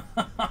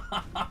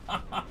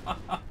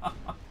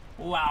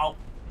 Wow.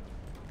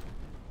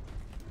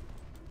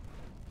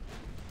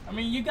 I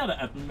mean, you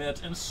gotta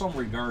admit, in some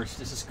regards,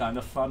 this is kind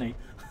of funny.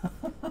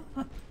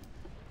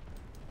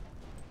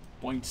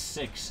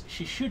 0.6.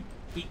 She should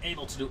be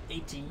able to do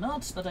 18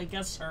 knots, but I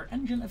guess her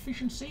engine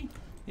efficiency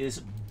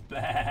is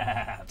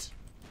bad.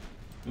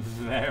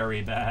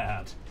 Very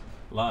bad.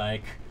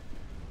 Like,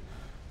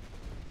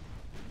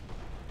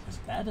 as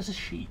bad as a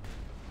sheep.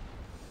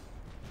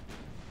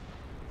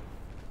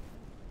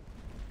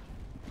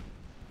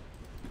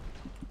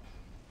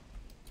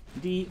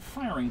 The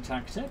firing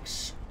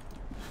tactics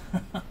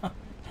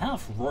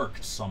have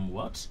worked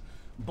somewhat.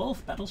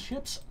 Both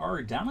battleships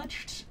are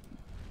damaged.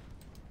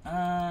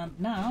 And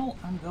now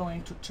I'm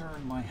going to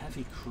turn my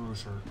heavy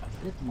cruiser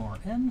a bit more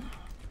in.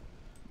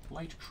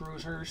 Light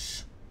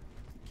cruisers,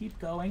 keep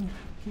going,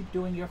 keep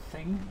doing your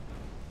thing.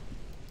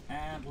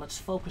 And let's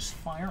focus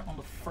fire on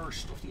the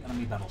first of the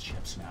enemy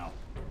battleships now.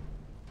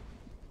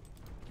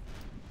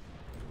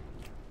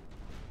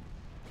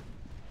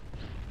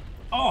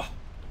 Oh!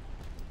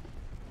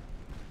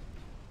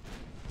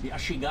 The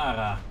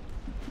Ashigara,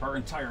 her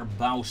entire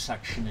bow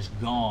section is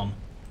gone.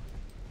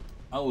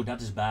 Oh,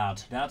 that is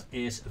bad. That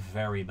is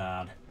very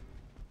bad.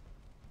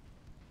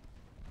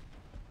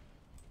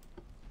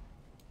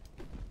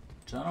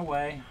 Turn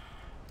away.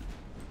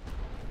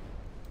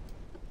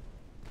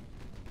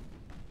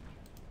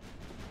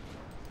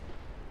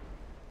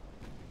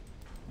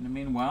 In the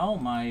meanwhile,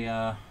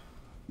 my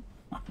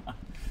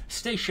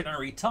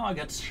stationary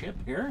target ship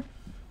here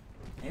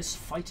is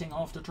fighting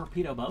off the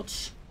torpedo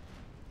boats.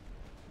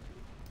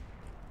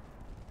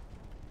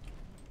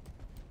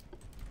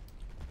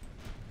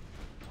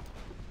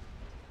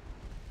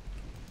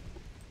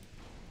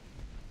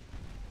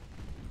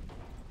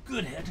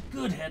 Good hit,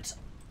 good hit.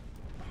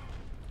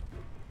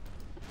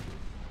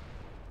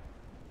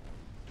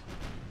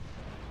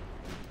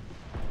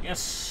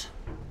 Yes.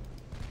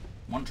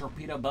 One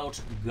torpedo boat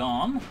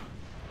gone.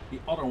 The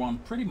other one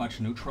pretty much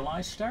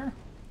neutralized there.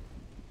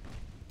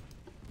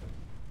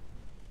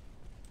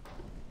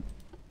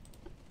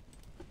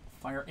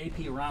 Fire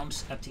AP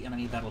rounds at the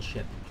enemy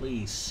battleship,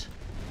 please.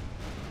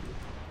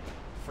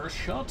 First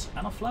shot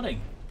and a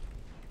flooding.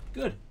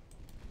 Good.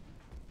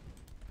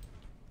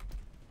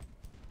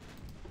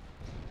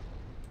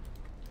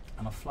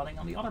 And a flooding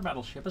on the other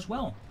battleship as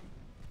well.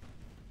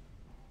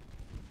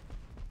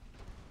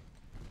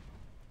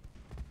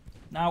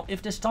 Now,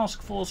 if this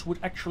task force would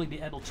actually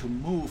be able to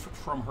move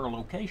from her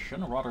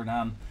location rather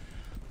than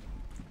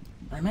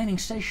remaining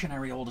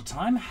stationary all the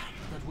time,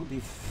 that would be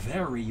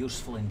very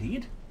useful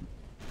indeed.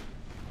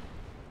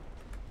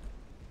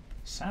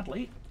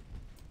 Sadly,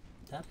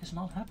 that is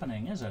not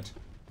happening, is it?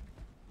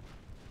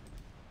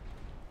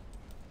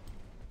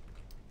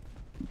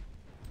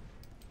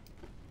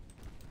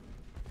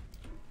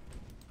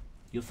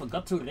 You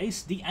forgot to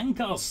raise the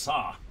anchors,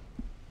 sir.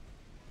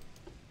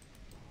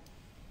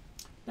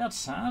 That's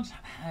sad.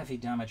 Heavy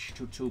damage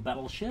to 2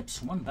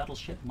 battleships. 1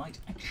 battleship might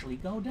actually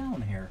go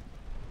down here.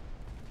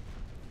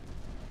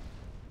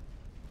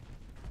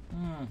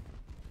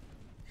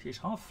 She's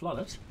half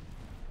flooded.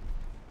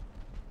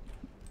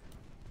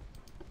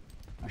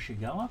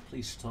 Ashigawa,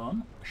 please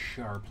turn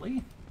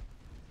sharply.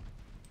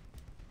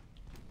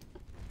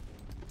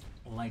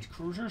 Light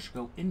cruisers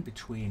go in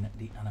between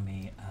the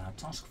enemy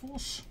task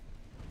force.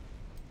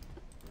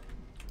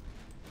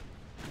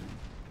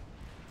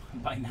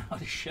 By now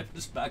the ship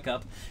is back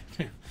up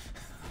to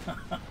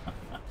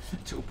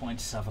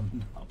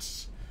 2.7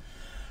 knots.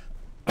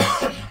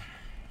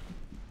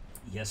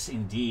 Yes,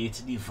 indeed,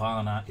 the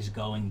Varna is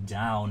going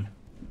down.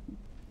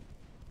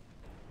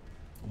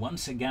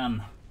 Once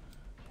again,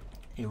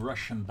 a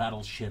Russian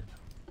battleship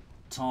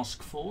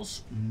task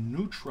force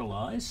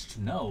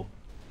neutralized. No,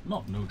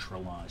 not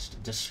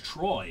neutralized,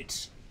 destroyed.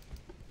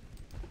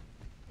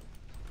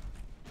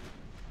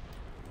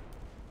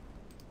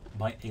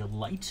 by a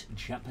light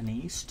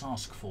Japanese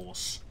task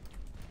force.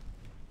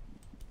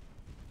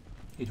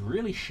 It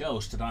really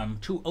shows that I'm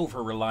too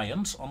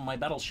over-reliant on my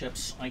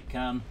battleships. I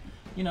can,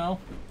 you know,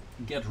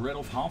 get rid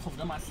of half of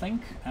them, I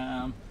think,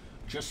 and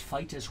just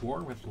fight this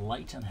war with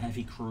light and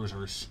heavy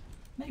cruisers.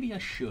 Maybe I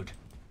should.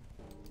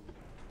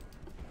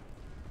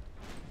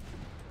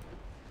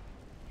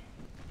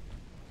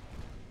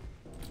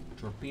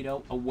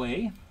 Torpedo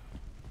away.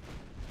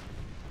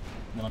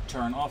 I'm gonna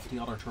turn off the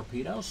other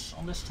torpedoes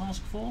on this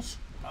task force.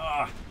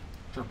 Ah!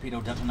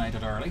 Torpedo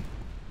detonated early.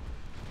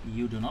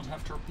 You do not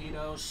have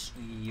torpedoes.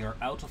 You're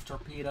out of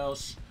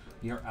torpedoes.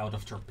 You're out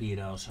of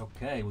torpedoes.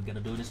 Okay, we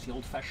gotta do this the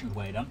old-fashioned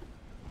way then.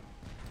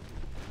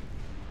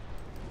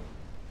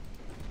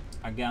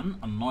 Again,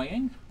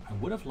 annoying. I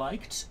would have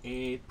liked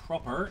a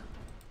proper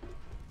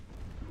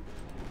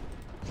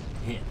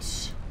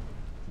hit.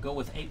 Go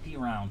with AP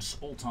rounds.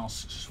 All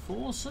task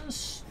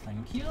forces.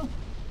 Thank you.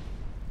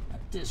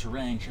 At this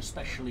range,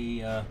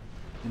 especially the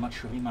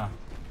Matsurima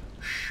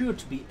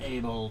should be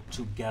able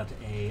to get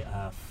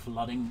a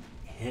flooding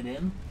hit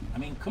in. I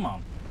mean, come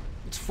on.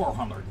 It's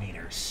 400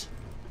 meters.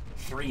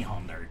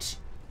 300.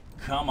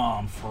 Come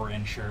on,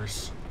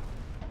 4-inchers.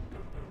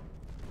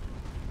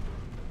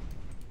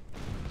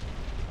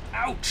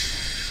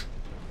 Ouch!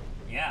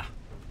 Yeah.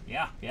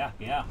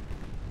 Yeah.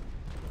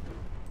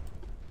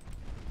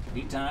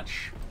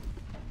 Detach.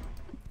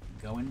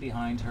 Go in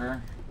behind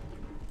her.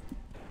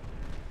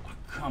 Oh,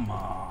 come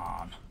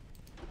on.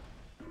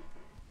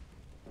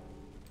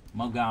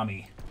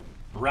 Mogami.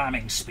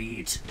 Ramming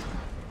speed.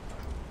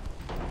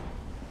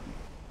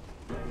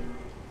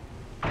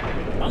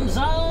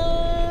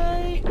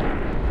 Banzai!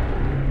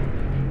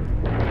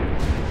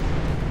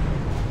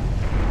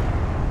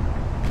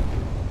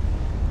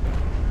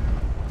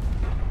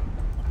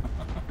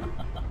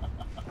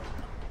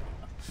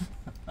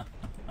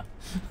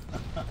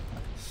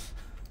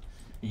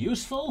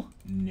 Useful?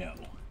 No.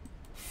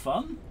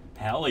 Fun?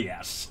 Hell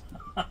yes.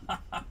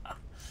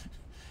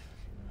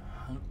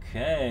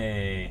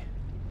 Okay.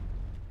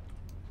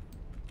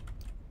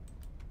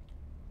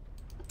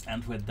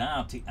 And with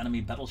that, the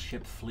enemy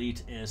battleship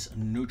fleet is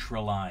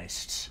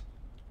neutralized.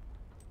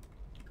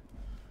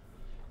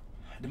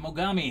 The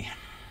Mogami.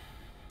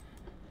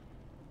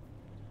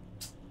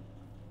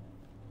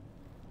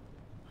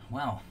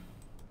 Well,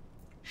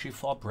 she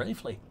fought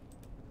bravely.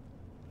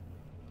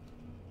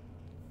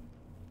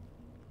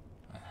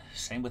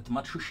 Same with the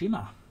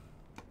Matsushima.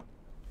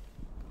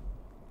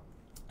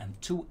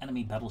 And 2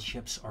 enemy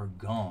battleships are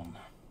gone.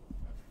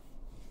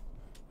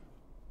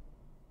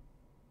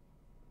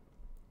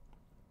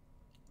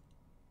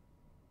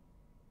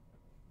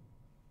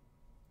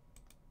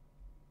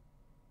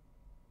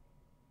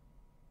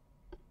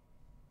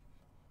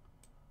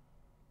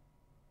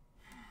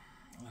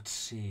 Let's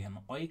see, an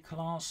Oi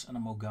class and a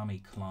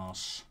Mogami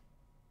class.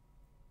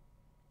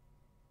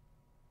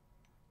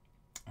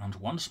 And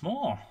once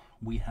more,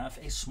 we have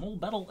a small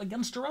battle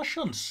against the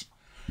Russians.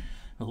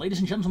 Ladies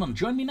and gentlemen,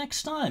 join me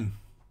next time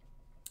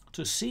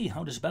to see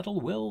how this battle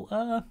will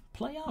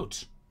play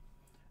out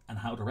and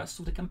how the rest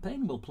of the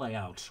campaign will play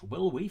out.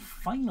 Will we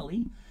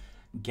finally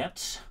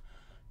get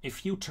a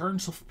few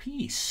turns of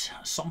peace?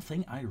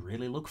 Something I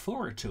really look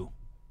forward to.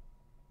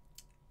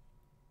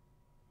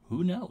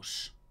 Who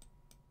knows?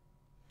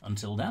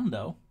 Until then,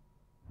 though,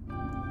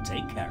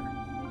 take care.